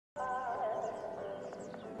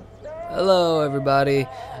Hello everybody,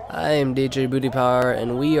 I am DJ Booty Power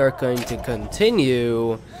and we are going to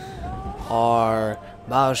continue our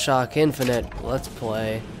Bioshock Infinite Let's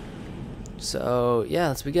Play. So yeah,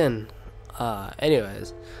 let's begin.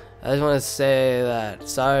 Anyways, I just want to say that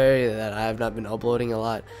sorry that I have not been uploading a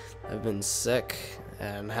lot. I've been sick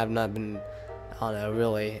and have not been, I don't know,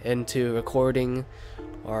 really into recording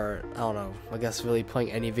or, I don't know, I guess really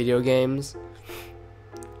playing any video games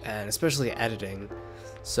and especially editing.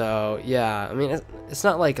 So yeah, I mean it's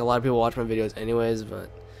not like a lot of people watch my videos anyways,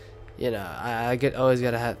 but you know, I always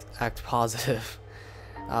gotta act positive.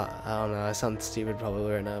 I don't know, I sound stupid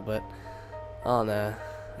probably right now, but I don't know.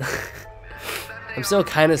 I'm still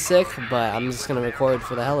kind of sick, but I'm just gonna record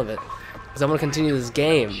for the hell of it because I want to continue this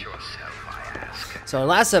game. So in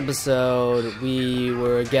last episode we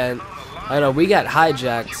were again, I don't know, we got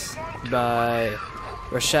hijacked by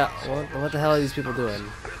Rochelle. What the hell are these people doing?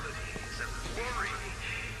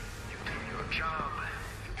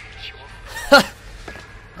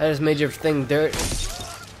 I just made your thing dirt.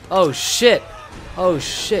 Oh shit! Oh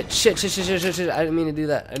shit! Shit! I didn't mean to do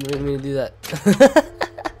that. I didn't mean to do that.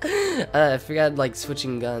 I forgot, like,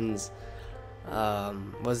 switching guns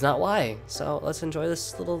was not why. So let's enjoy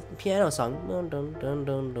this little piano song. Dun, dun, dun,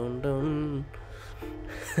 dun, dun, dun.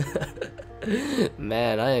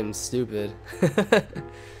 Man, I am stupid.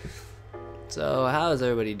 So how is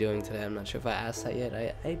everybody doing today? I'm not sure if I asked that yet.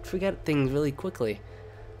 I forget things really quickly.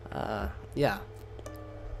 Yeah.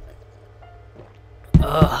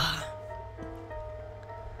 Ugh.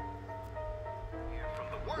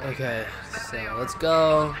 Okay, so let's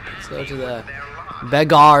go to the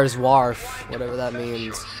Beggar's Wharf, whatever that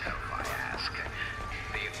means.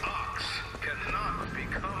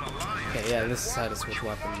 Okay, yeah, this is how to switch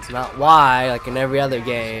weapons, not Y like in every other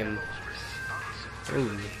game.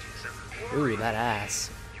 Ooh, that ass.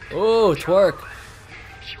 Ooh, twerk.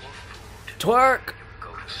 Twerk.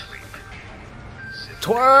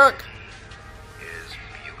 Twerk.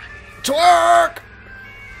 Twerk!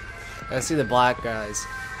 I see the black guys.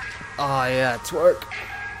 Oh yeah, twerk.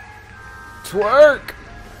 Twerk!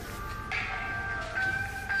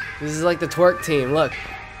 This is like the twerk team, look.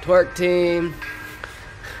 Twerk team.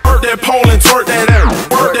 Work that pole and twerk that air.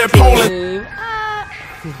 Work that pole and...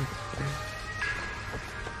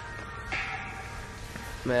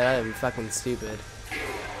 Man, I am fucking stupid.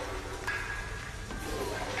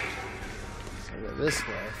 This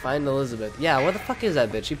way. Find Elizabeth. Yeah, where the fuck is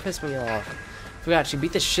that bitch? She pissed me off. Forgot, she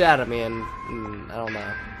beat the shit out of me and I don't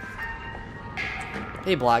know.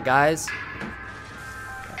 Hey, black guys.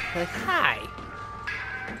 Like, hi.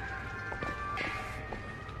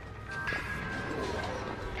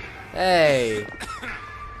 Hey.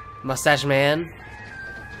 Mustache man.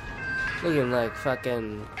 Looking like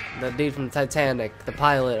fucking the dude from Titanic, the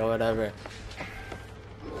pilot or whatever.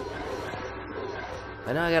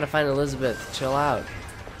 I know I gotta find Elizabeth. Chill out.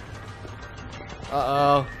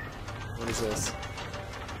 Uh-oh. What is this?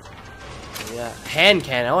 Yeah. Hand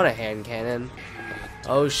cannon. I want a hand cannon.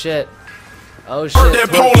 Oh shit. Oh shit. Work that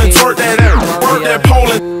pole and twerk that air. Work that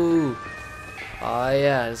pole and... Ooh. Oh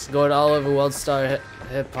yeah. It's going all over World Star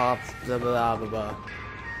Hip Hop. Blah blah blah blah.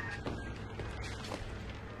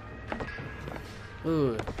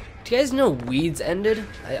 Ooh. Do you guys know Weeds ended?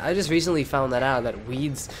 I just recently found that out, that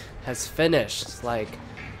Weeds has finished. Like,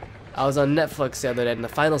 I was on Netflix the other day and the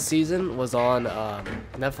final season was on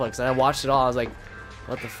Netflix and I watched it all. I was like,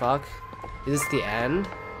 what the fuck? Is this the end?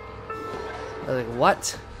 I was like,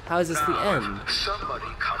 what? How is this the end? Somebody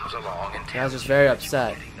comes along and I was just very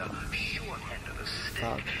upset.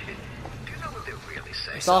 Fuck.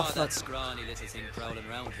 I saw that scrawny little thing prowling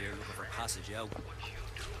around here looking for passage out.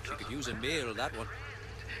 She could use a meal, that one.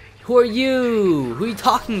 Who are you? Who are you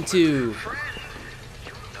talking to?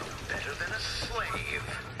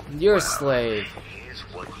 You're a slave.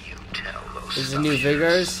 This is new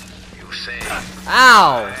Vigors.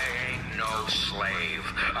 Ow! I ain't no slave.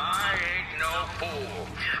 I ain't no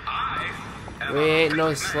fool. We ain't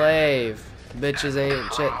no slave. Bitches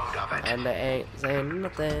ain't shit. And they ain't saying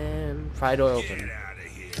nothing. Pry door open. Get out of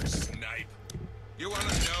here, snipe. You wanna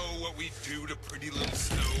know what we do to pretty little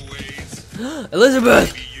stowaways?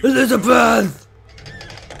 Elizabeth! Elizabeth!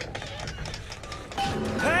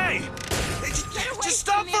 Hey! Just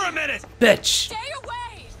stop for a minute! Bitch! Stay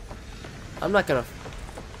away! I'm not gonna...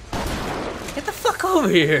 Get the fuck over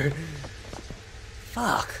here!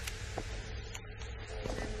 Fuck.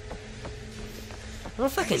 I'm gonna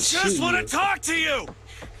fucking shoot Just wanna you. talk to you!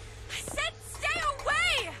 I said stay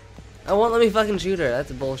away! I won't let me fucking shoot her.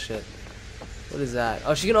 That's bullshit. What is that?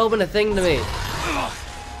 Oh, she can open a thing to me.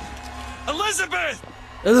 Elizabeth!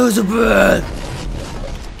 Elizabeth!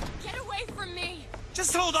 Get away from me!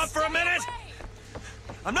 Just hold up for a minute.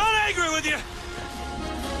 I'm not angry with you.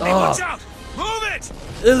 Oh. Hey, watch out! Move it!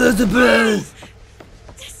 Elizabeth!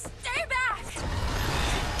 Stay back!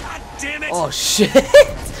 God damn it! Oh shit!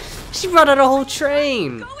 She brought out a whole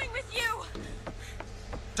train! Going with you!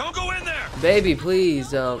 Don't go in there! Baby, please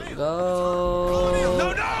don't go.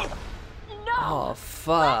 No, no! No! Oh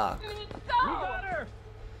fuck. Let me go!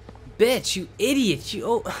 Bitch, you idiot, you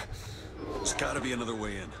oh. There's gotta be another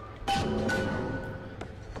way in.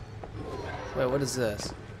 Wait, what is this?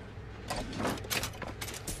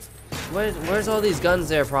 Where's all these guns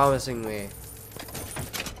they're promising me?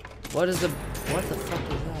 What the fuck is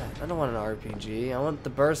that? I don't want an RPG. I want the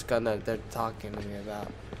burst gun that they're talking to me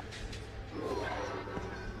about.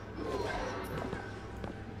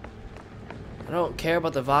 I don't care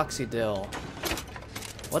about the Voxy Dill.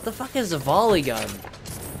 What the fuck is a volley gun?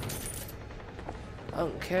 I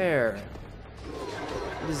don't care.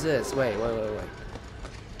 What is this? Wait.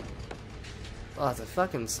 Oh, it's a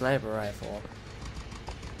fucking sniper rifle.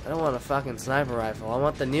 I don't want a fucking sniper rifle. I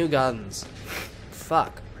want the new guns.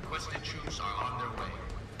 Fuck. Requested troops are on their way.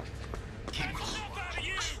 Keep close.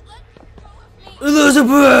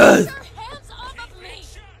 Elizabeth! Your hands off of me!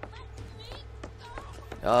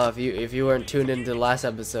 Oh, if you weren't tuned into the last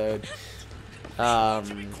episode,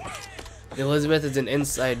 Elizabeth is an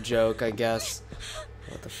inside joke, I guess.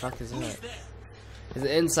 What the fuck is that? It's an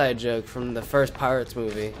inside joke from the first Pirates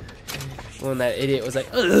movie. When that idiot was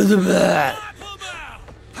like, Elizabeth!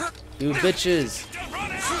 You bitches!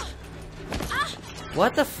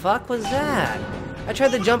 What the fuck was that? I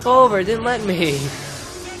tried to jump over, it didn't let me.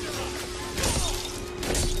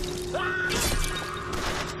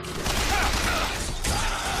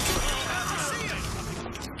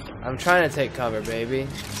 I'm trying to take cover, baby.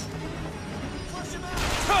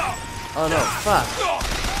 Oh no, fuck.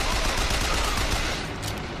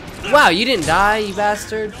 Wow, you didn't die, you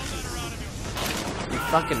bastard. You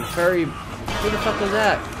fucking furry. Who the fuck was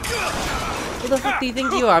that? Who the fuck do you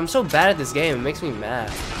think you are? I'm so bad at this game, it makes me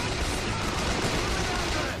mad.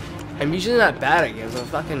 I'm usually not bad at games, I'm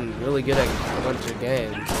fucking really good at a bunch of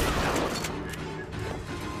games.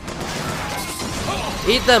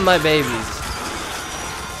 Eat them, my babies.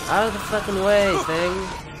 Out of the fucking way, thing.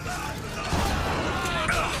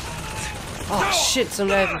 Oh shit, some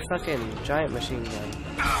guy with a fucking giant machine gun.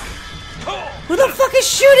 Who the fuck is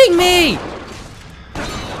shooting me?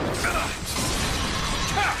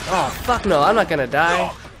 Oh fuck no, I'm not gonna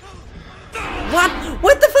die. What?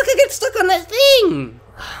 What the fuck? I get stuck on that thing!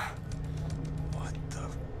 What the?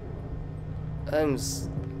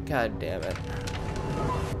 God damn it.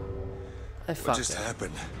 I What fucked just up.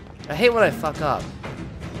 happened? I hate when I fuck up.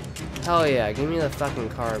 Hell yeah, give me the fucking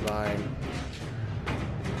carbine.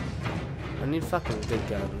 I need fucking good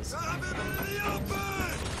guns.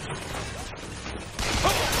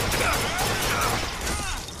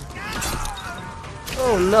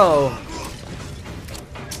 Oh no!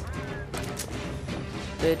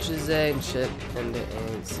 Bitches ain't shit and it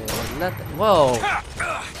ain't saying nothing. Whoa!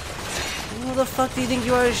 Who the fuck do you think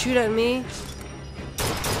you are to shoot at me?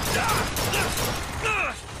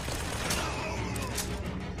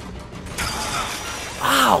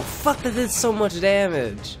 Ow! Fuck, that did so much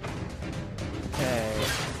damage. Okay.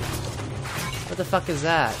 What the fuck is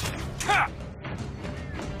that?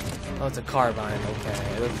 Oh, it's a carbine.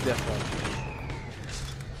 Okay, it looks different.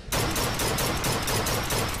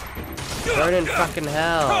 Burn in fucking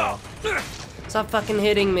hell. Stop fucking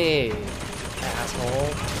hitting me,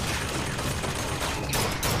 asshole.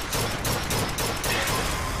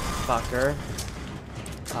 Fucker.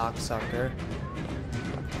 Cocksucker.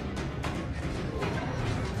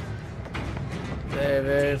 Very,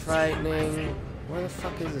 very frightening. Where the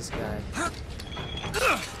fuck is this guy?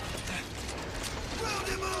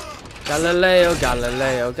 Galileo,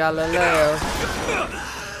 Galileo, Galileo.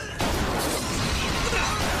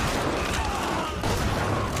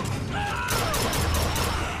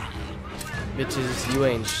 Bitches, you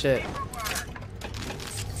ain't shit.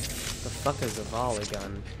 The fuck is a volley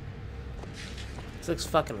gun? This looks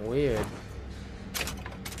fucking weird.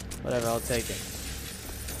 Whatever, I'll take it.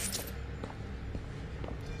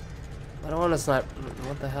 I don't want to snipe.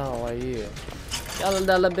 What the hell are you? Dollar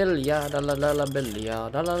dollar bill, yeah, dollar dollar bill, yeah,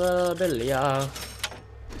 dollar dollar bill, yeah.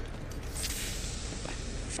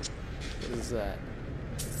 What is that?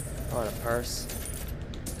 Oh, a purse.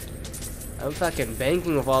 I'm fucking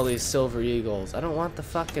banking with all these silver eagles. I don't want the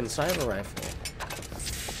fucking sniper rifle.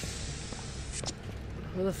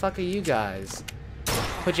 Who the fuck are you guys?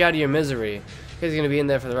 Put you out of your misery. You guys are gonna be in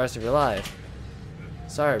there for the rest of your life.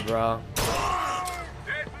 Sorry, bro.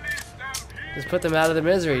 Just put them out of their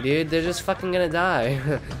misery, dude. They're just fucking gonna die.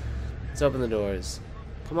 Let's open the doors.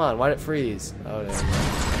 Come on, why'd it freeze? Oh, there.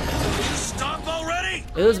 Stop already!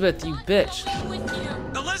 Elizabeth, you bitch. With you.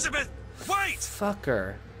 Elizabeth, wait! Fuck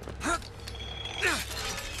her.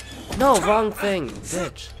 No, wrong thing,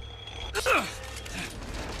 bitch.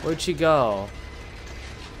 Where'd she go?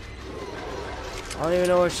 I don't even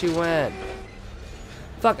know where she went.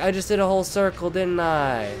 Fuck, I just did a whole circle, didn't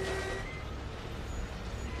I?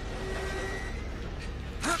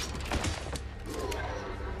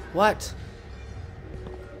 What?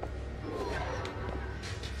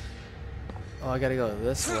 Oh, I gotta go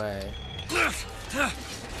this way.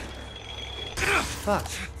 Fuck.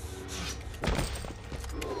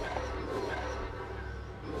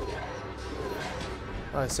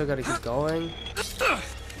 Oh, I still gotta keep going?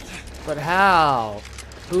 But how?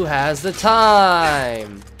 Who has the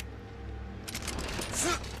time?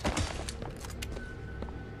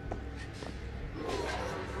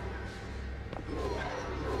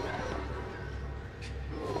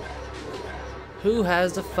 Who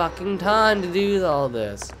has the fucking time to do all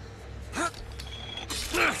this?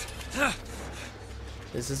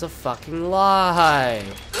 This is a fucking lie.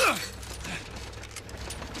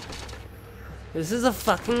 This is a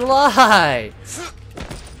fucking lie.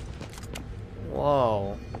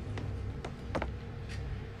 Whoa.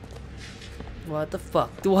 What the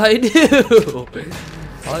fuck do I do?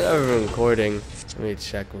 I got a recording. Let me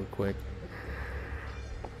check real quick.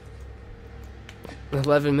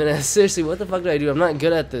 11 minutes. Seriously, what the fuck do I do? I'm not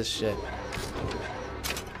good at this shit.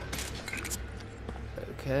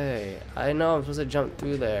 Okay. I know I'm supposed to jump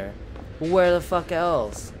through there. Where the fuck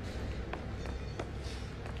else?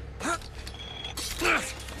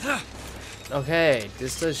 Okay,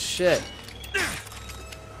 this does shit.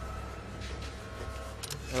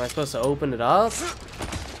 Am I supposed to open it up?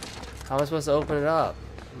 How am I supposed to open it up?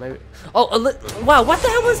 Maybe. Oh, wow! What the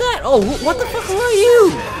hell was that? Oh, what the fuck are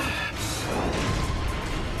you?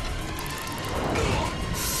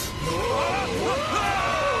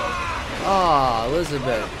 Ah, oh,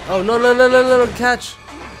 Elizabeth. Oh no no no no no! Catch!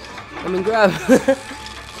 I mean grab.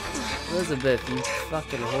 Elizabeth, you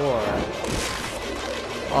fucking whore.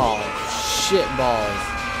 Oh shit balls.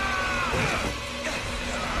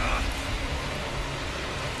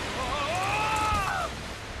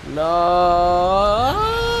 No!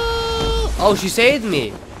 Oh, she saved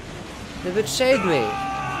me. The bitch saved me.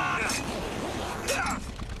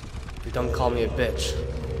 Don't call me a bitch.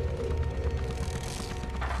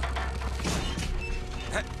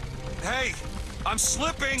 Hey, I'm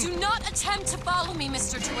slipping. Do not attempt to follow me,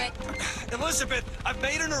 Mr. DeWitt. Elizabeth, I've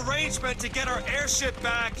made an arrangement to get our airship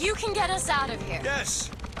back. You can get us out of here.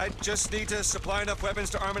 Yes, I just need to supply enough weapons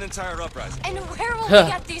to arm an entire uprising. And where will we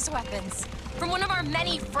get these weapons? From one of our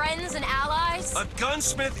many friends and allies? A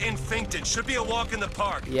gunsmith in Finkton should be a walk in the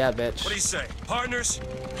park. Yeah, bitch. What do you say, partners?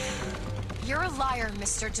 You're a liar,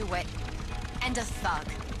 Mr. DeWitt. And a thug.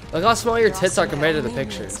 Look how small your You're tits also are compared to the my only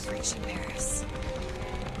pictures. inspiration, Paris.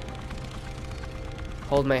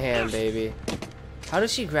 Hold my hand, baby. How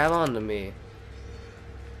does she grab onto me?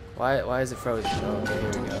 Why is it frozen? Oh, okay,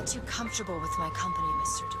 here Don't we go. get too comfortable with my company,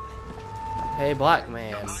 Mr. DeWitt. Hey, black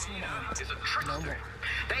man. Is a trickster.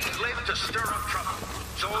 They live to stir up trouble.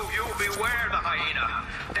 So you beware the hyena.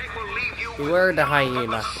 They will leave you Beware with the none but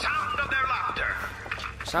hyena. the sound of their laughter.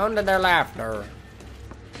 Sound of their laughter.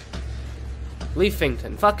 Leave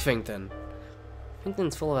Finkton. Fuck Finkton.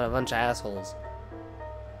 Finkton's full of a bunch of assholes.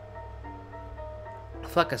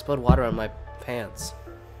 Fuck, I spilled water on my pants.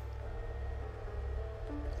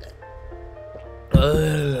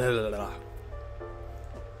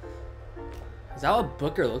 Is that what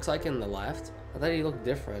Booker looks like in the left? I thought he looked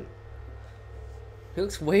different. He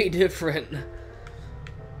looks way different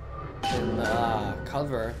in the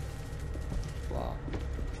cover. Wow.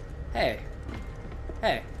 Hey.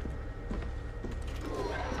 Hey.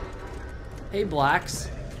 Hey, blacks.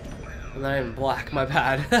 I'm not even black, my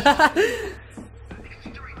bad.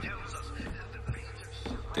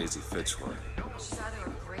 Daisy Fitzroy. She's either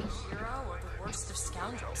a great hero or the worst of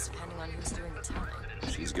scoundrels, depending on who's doing the telling.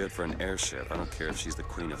 She's good for an airship. I don't care if she's the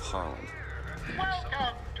Queen of Holland.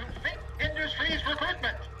 Welcome to Fink Industries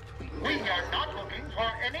Recruitment. We are not looking for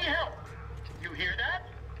any help. You hear that?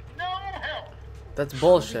 No help. That's We're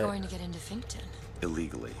bullshit. going to get into Finkton.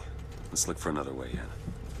 Illegally. Let's look for another way in.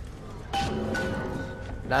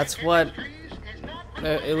 That's what Industries is not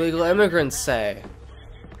illegal immigrants say.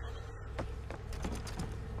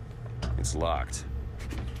 It's locked.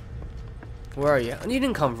 Where are you? You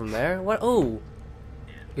didn't come from there. What? Oh,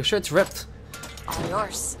 your shirt's ripped. All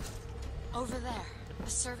yours. Over there. The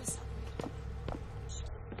service.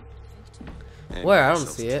 And Where? I don't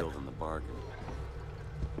yourselves see it. killed in the bargain.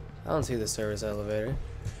 I don't see the service elevator.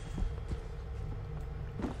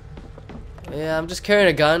 Yeah, I'm just carrying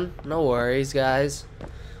a gun. No worries, guys.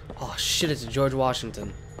 Oh shit, it's George Washington.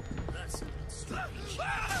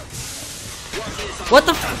 What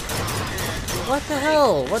the what the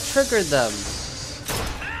hell? What triggered them?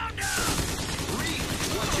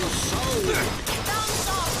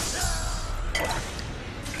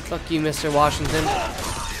 Fuck you, Mr. Washington.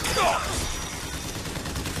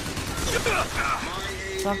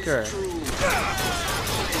 Fucker.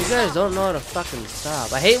 You guys don't know how to fucking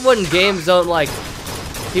stop. I hate when games don't like...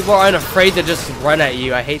 People aren't afraid to just run at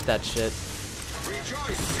you. I hate that shit.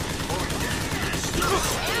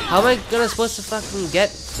 How am I supposed to fucking get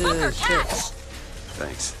to this shit?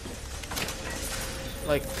 Thanks.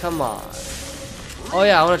 Like, come on. Oh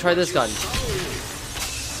yeah, I want to try this gun. Aim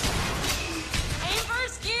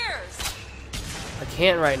first gears. I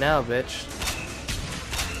can't right now, bitch.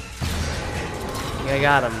 I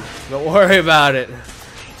got him. Don't worry about it.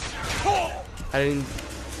 I didn't...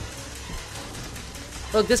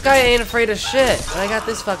 Look, this guy ain't afraid of shit. And I got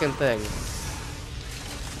this fucking thing.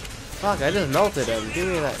 Fuck, I just melted him. Give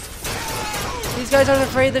me that. These guys aren't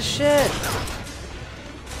afraid of shit.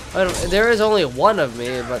 There is only one of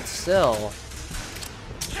me, but still.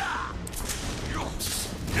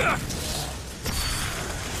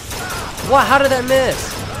 What? How did that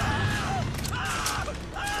miss?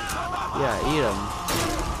 Yeah, eat him.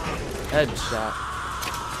 Headshot.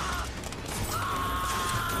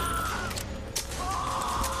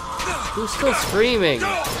 Who's still screaming? Is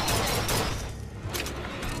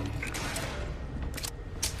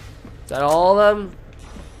that all of them?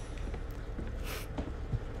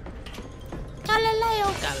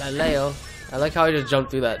 Galileo, Galileo. I like how I just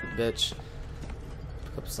jumped through that bitch.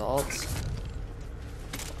 Pick up salts.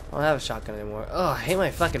 I don't have a shotgun anymore. Oh, I hate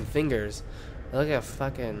my fucking fingers. I look like a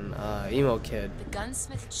fucking emo kid. The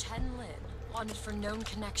gunsmith Chen Lin wanted for known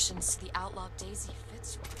connections to the outlaw Daisy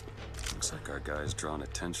Fitzroy. Looks like our guy's drawn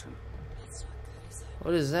attention. That's what good is it?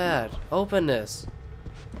 What is that? Open this.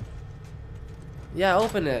 Yeah,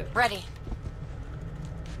 open it. Ready.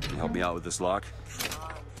 Can you help me out with this lock? Come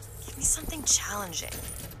on. Give me something challenging.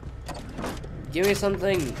 Give me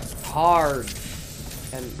something hard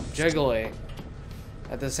and jiggly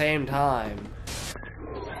at the same time.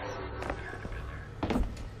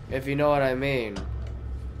 If you know what I mean.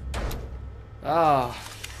 Ah.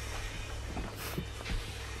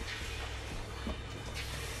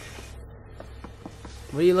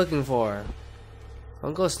 What are you looking for?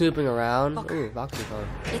 Don't go snooping around. Ooh, voxyphone.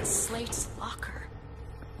 It's Slate's locker.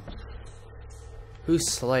 Who's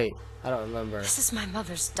Slate? I don't remember. This is my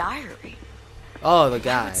mother's diary. Oh, the Why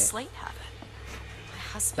guy. would Slate have it? My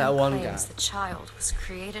husband That one claims guy. the child was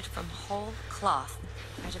created from whole cloth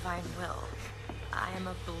by divine will. I am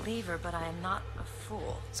a believer, but I am not a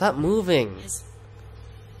fool. Stop moving. His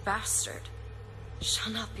bastard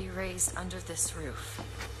shall not be raised under this roof.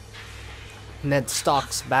 Ned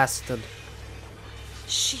Stark's bastard.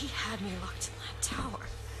 She had me locked in that tower.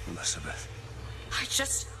 Elizabeth. I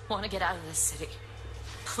just want to get out of this city.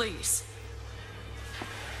 Please.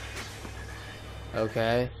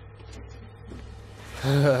 Okay.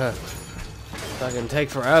 Fucking take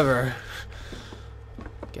forever.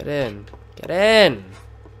 Get in. Get in!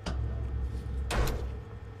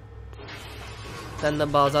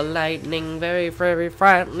 Thunderbolts of lightning, very, very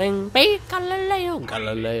frightening. Be Galileo,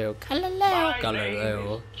 Galileo, Galileo,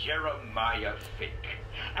 Galileo. Jeremiah Fink.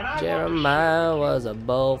 And I Jeremiah was a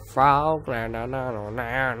bullfrog. Na, na, na, na,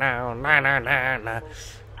 na, na, na, na, na.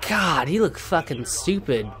 God, he looked fucking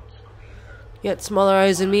stupid. You got smaller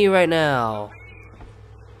eyes than me right now.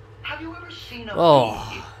 Have you ever seen a Oh.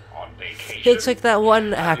 bee on vacation? He looks like that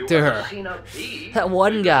one actor. Seen a bee? That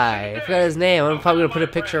one guy. I forgot his name. I'm probably gonna put a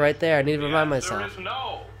picture right there. I need to remind myself.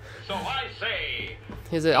 No. So I say,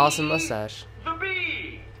 He has an awesome mustache. the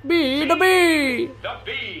bee. Bee the bee. The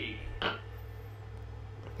bee.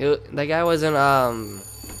 That guy was in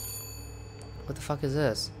what the fuck is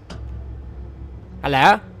this?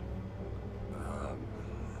 Hello?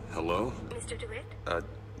 Hello? Mr. DeWitt?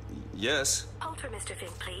 Yes. Alter Mr.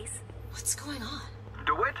 Fink, please. What's going on?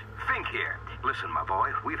 DeWitt, Fink here. Listen, my boy,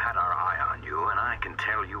 we've had our eye on you, and I can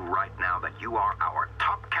tell you right now that you are our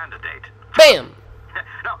top candidate. Bam!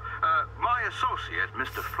 Now, my associate,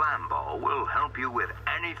 Mr. Flambeau, will help you with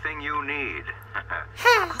anything you need.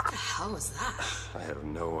 What the hell was that? I have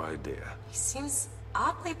no idea. He seems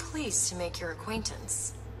oddly pleased to make your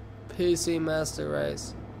acquaintance. PC Master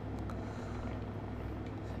Race.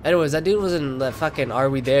 Anyways, that dude was in the fucking Are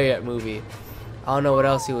We There Yet movie. I don't know what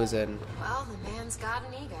else he was in. Well, the man's got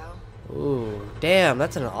an ego. Ooh, damn,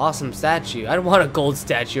 that's an awesome statue. I'd want a gold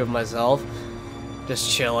statue of myself. Just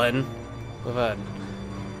chilling. With a...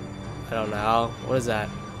 I don't know. What is that?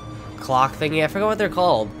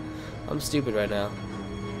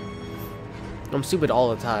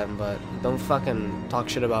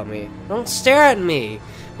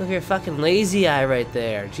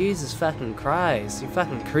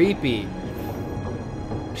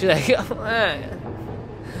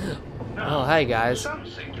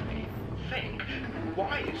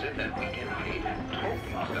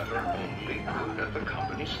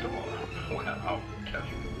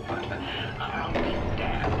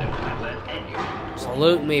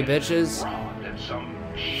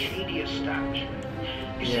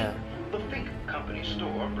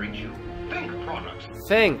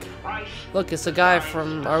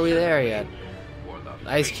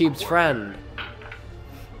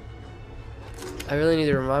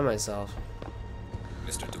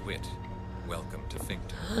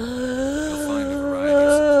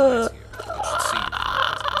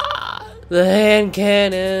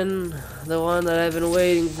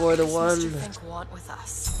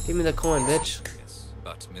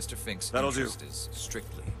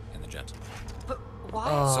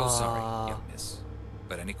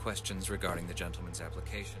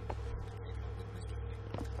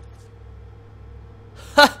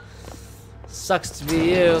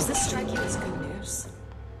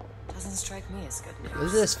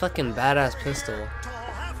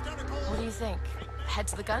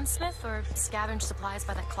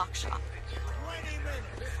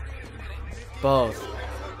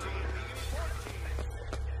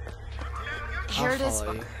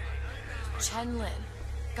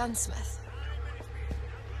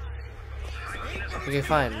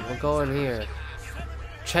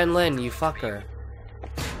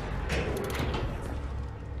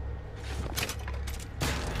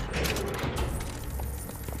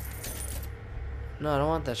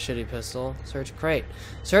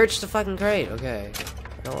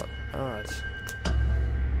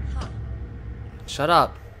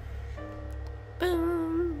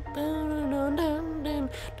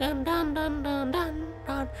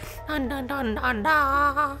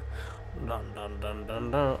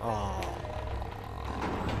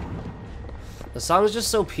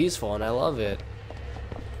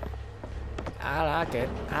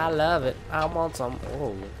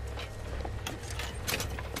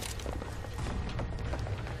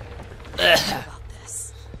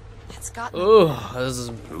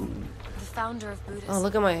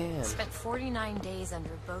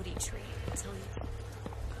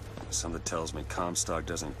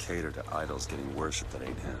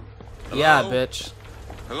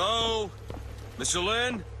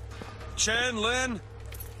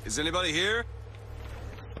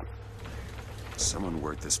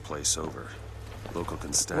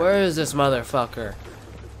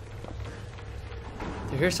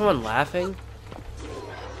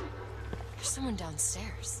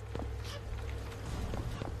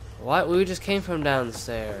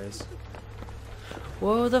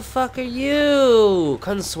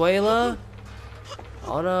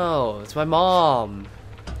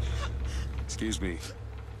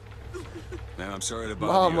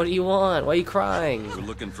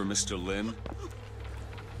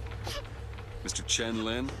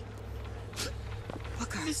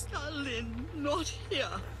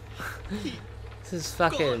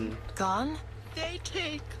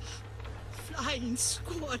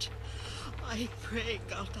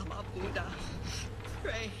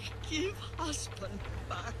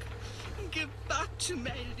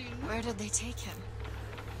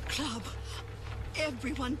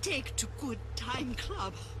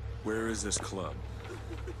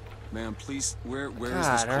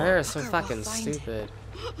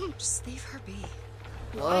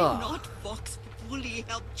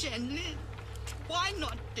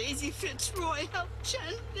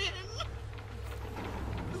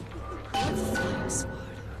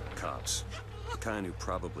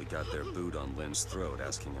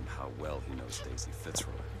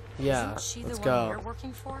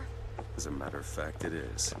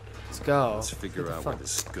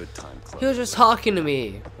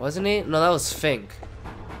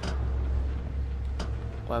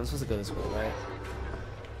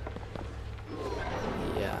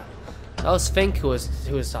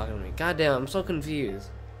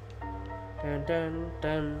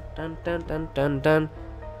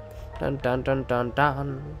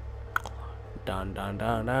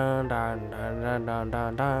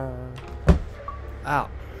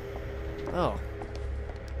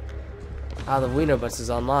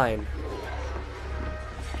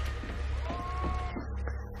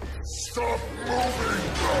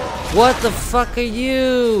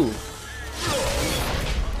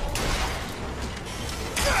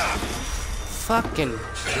 Fucking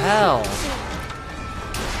hell.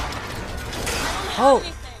 Oh.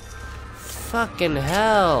 Fucking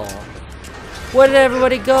hell. Where did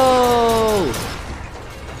everybody go?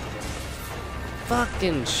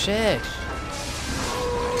 Fucking shit.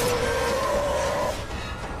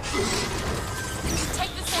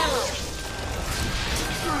 Take this ammo.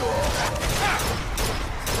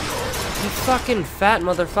 You fucking fat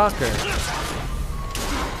motherfucker.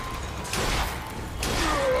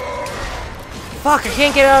 Fuck, I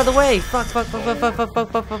can't get out of the way. Fuck.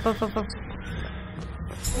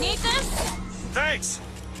 Need this? Thanks!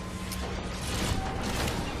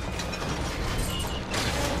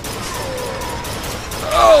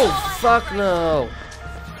 Oh, fuck no.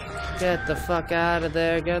 Get the fuck out of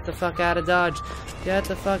there. Get the fuck out of Dodge. Get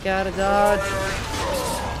the fuck out of Dodge.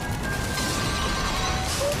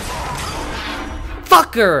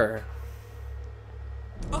 Fucker!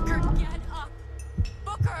 Booker, get up.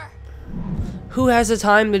 Booker! Who has the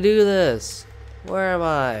time to do this? Where am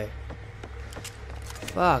I?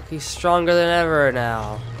 Fuck, he's stronger than ever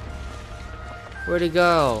now. Where'd he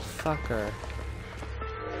go? Fucker.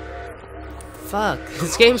 Fuck,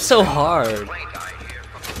 this game's so hard.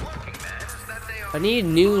 I need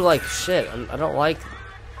new, like, shit. I don't like...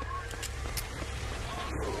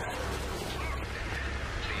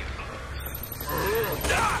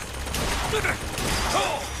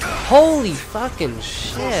 Holy fucking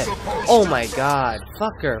shit. Oh my god.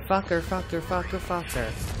 Fucker. Got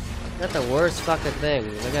the worst fucking thing.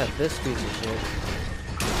 I got this piece of shit.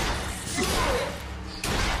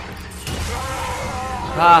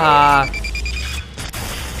 Haha.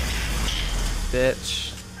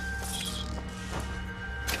 Bitch.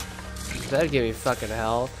 Better give me fucking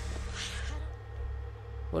health.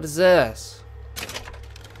 What is this?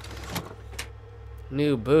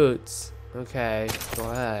 New boots. Okay, go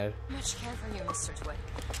ahead. Much care for you, Mr. Twig.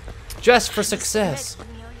 Dress for success.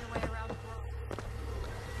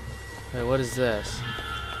 Wait, what is this?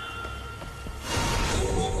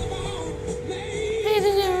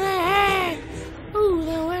 Ooh,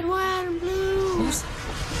 the red, white, and blue.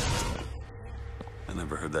 I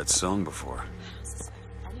never heard that song before.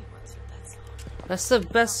 That's the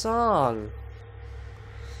best song.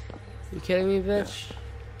 You kidding me, bitch? Yeah.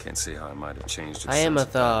 Can't see how I might have changed it. I am a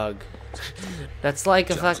thug. That's like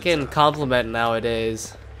a fucking compliment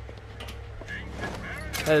nowadays.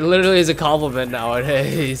 That literally is a compliment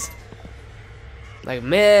nowadays. Like,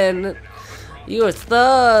 man, you a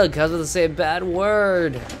thug. I was gonna say a bad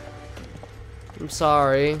word. I'm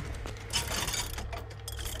sorry.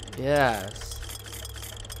 Yes.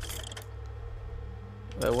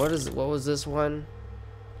 Wait, what was this one?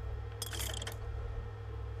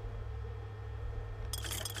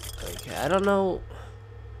 Okay, I don't know.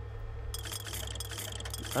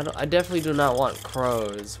 I definitely do not want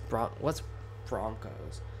crows. What's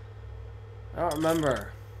Broncos? I don't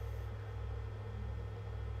remember.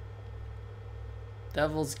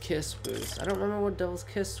 Devil's Kiss boost. I don't remember what Devil's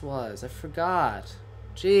Kiss was. I forgot.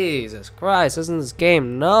 Jesus Christ, isn't this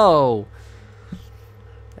game? No!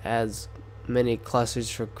 Adds many clusters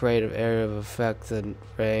for creative area of effect and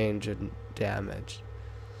range and damage.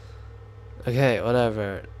 Okay,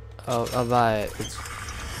 whatever. I'll buy it.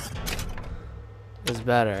 It's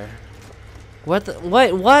better. What the?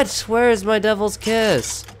 Wait, what? Where is my Devil's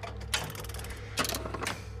Kiss?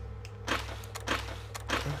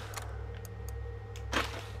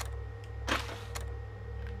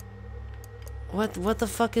 What the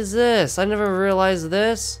fuck is this? I never realized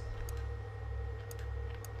this.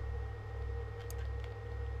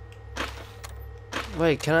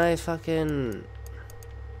 Wait, can I fucking...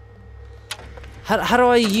 How do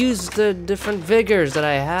I use the different vigors that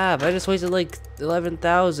I have? I just wasted like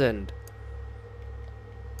 11,000.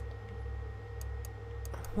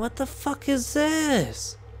 What the fuck is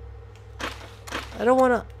this? I don't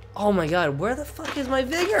wanna... Oh my god, where the fuck is my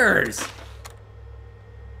vigors?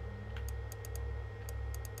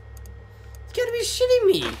 You gotta be shitting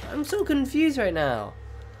me. I'm so confused right now.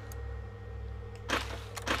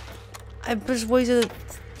 I just wasted...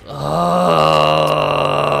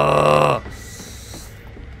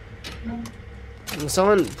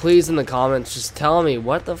 Someone please in the comments just tell me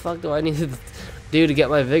what the fuck do I need to do to get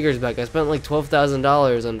my vigors back. I spent like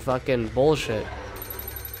 $12,000 on fucking bullshit.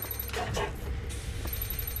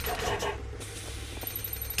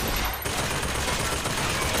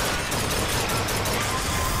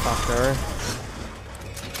 Fucker.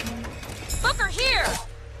 Booker, here!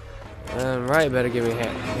 Right, better give me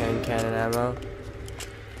hand cannon ammo.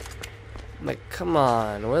 Like, come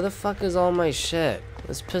on, where the fuck is all my shit?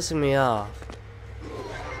 It's pissing me off.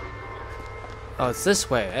 Oh, it's this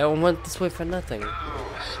way. I went this way for nothing.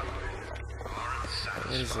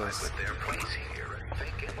 What is this? with their place here at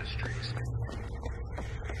Fink Industries.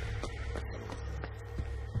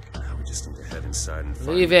 Now we just need to head inside and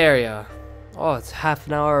find Leave area. Oh, it's half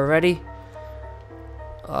an hour already?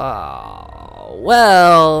 Oh,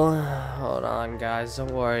 well. Hold on, guys.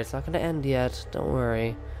 Don't worry. It's not going to end yet. Don't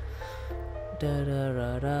worry.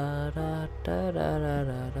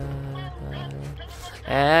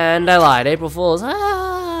 And I lied. April Fools.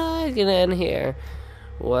 Ah, it's going to end here.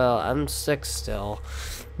 Well, I'm sick still.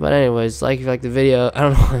 But anyways, like if you like the video. I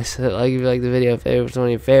don't know why I said it. Like if you like the video. Favorite one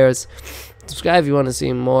of your favorites. Subscribe if you want to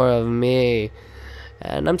see more of me.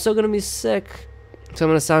 And I'm still going to be sick. So I'm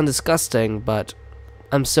going to sound disgusting. But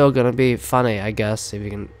I'm still going to be funny, I guess. If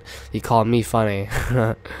you call me funny.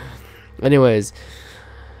 Anyways.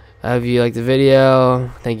 If you like the video,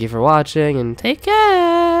 thank you for watching. And take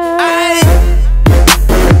care.